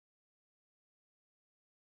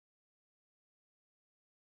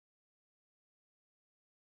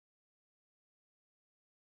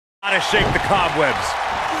How to shake the cobwebs.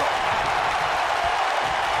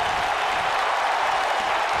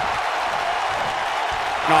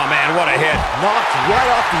 Oh man, what a hit. Knocked right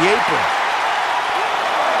off the apron.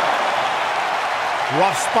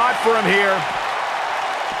 Rough spot for him here.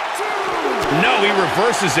 No, he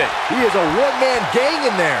reverses it. He is a one-man gang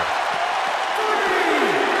in there.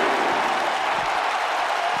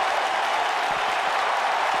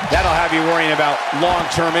 That'll have you worrying about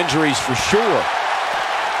long-term injuries for sure.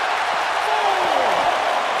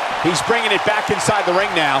 He's bringing it back inside the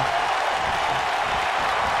ring now.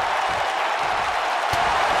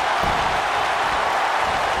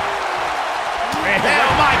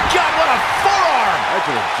 Oh my God, what a forearm! Right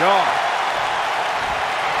to the jaw.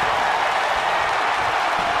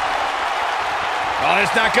 Oh,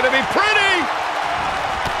 it's not going to be pretty.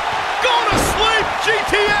 Going to sleep,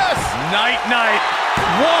 GTS. Night-night.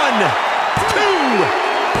 1, 2,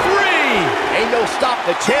 3. Ain't no stop.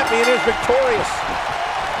 The champion is victorious.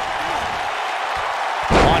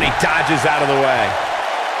 On, he dodges out of the way.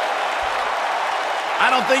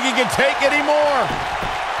 I don't think he can take any more.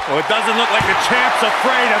 Well, it doesn't look like the champ's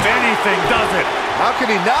afraid of anything, does it? How can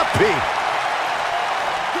he not be?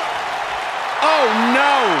 Oh,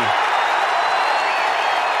 no!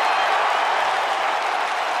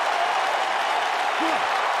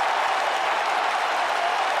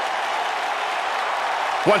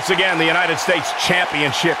 Once again, the United States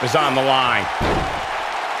Championship is on the line.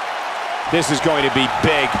 This is going to be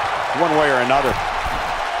big, one way or another.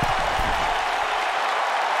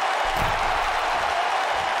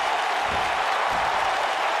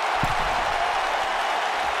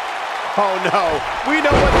 Oh no, we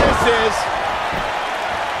know what this is.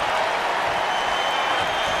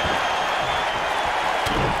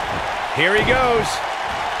 Here he goes.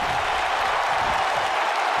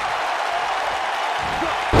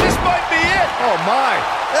 This might be it. Oh my,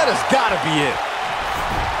 that has got to be it.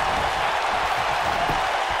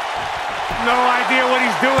 No idea what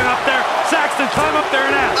he's doing up there. Saxton, climb up there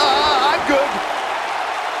and ask. I'm good.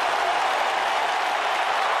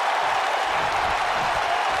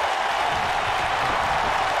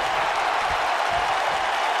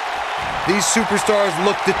 These superstars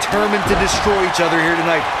look determined to destroy each other here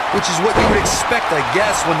tonight, which is what you would expect, I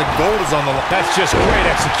guess, when the gold is on the line. That's just great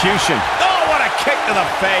execution. Oh, what a kick to the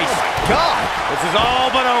face. Oh, my God. This is all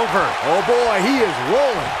but over. Oh, boy, he is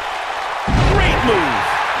rolling. Great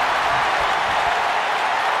move.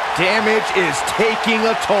 Damage is taking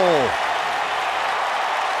a toll.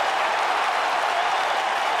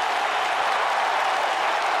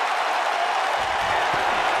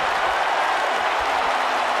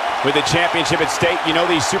 With the championship at stake, you know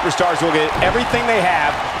these superstars will get everything they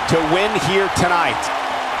have to win here tonight.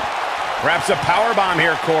 Perhaps a powerbomb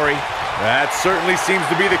here, Corey. That certainly seems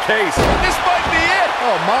to be the case. This might be it.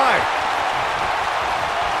 Oh, my.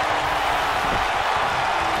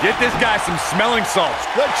 Get this guy some smelling salts.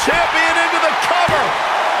 The champion into the cover.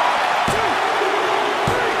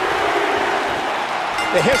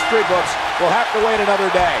 The history books will have to wait another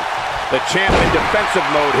day. The champ in defensive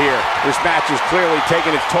mode here. This match is clearly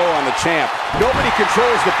taking its toll on the champ. Nobody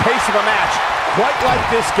controls the pace of a match quite like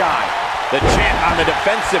this guy. The champ on the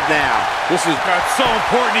defensive now. This is so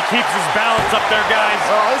important he keeps his balance up there, guys.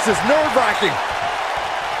 Oh, this is nerve-wracking.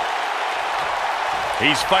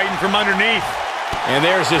 He's fighting from underneath. And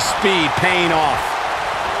there's his speed paying off.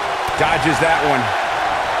 Dodges that one.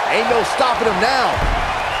 Ain't no stopping him now.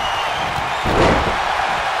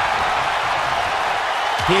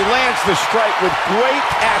 He lands the strike with great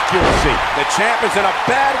accuracy. The champ is in a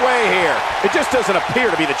bad way here. It just doesn't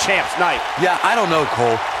appear to be the champ's night. Yeah, I don't know,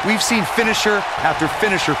 Cole. We've seen finisher after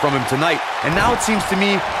finisher from him tonight, and now it seems to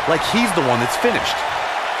me like he's the one that's finished.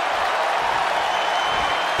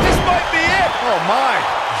 This might be it. Oh,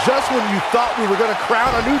 my. Just when you thought we were going to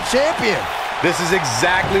crown a new champion. This is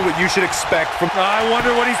exactly what you should expect from... I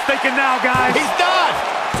wonder what he's thinking now, guys. He's done.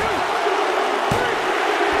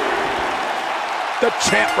 The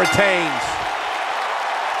champ retains.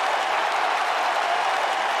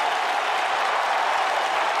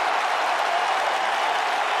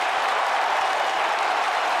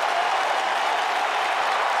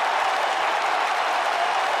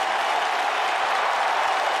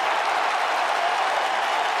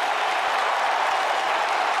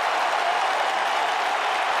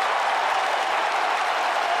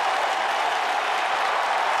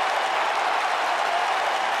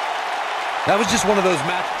 That was just one of those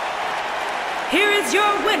matches. Here is your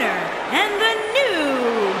winner and the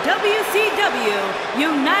new WCW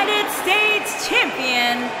United States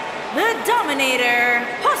Champion, the Dominator,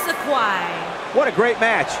 Hosoqai. What a great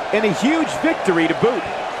match, and a huge victory to boot.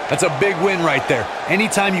 That's a big win right there.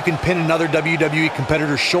 Anytime you can pin another WWE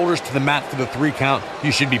competitor's shoulders to the mat for the 3 count,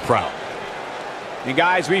 you should be proud. And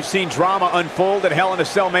guys, we've seen drama unfold at Hell in a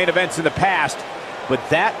Cell main events in the past, but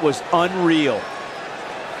that was unreal.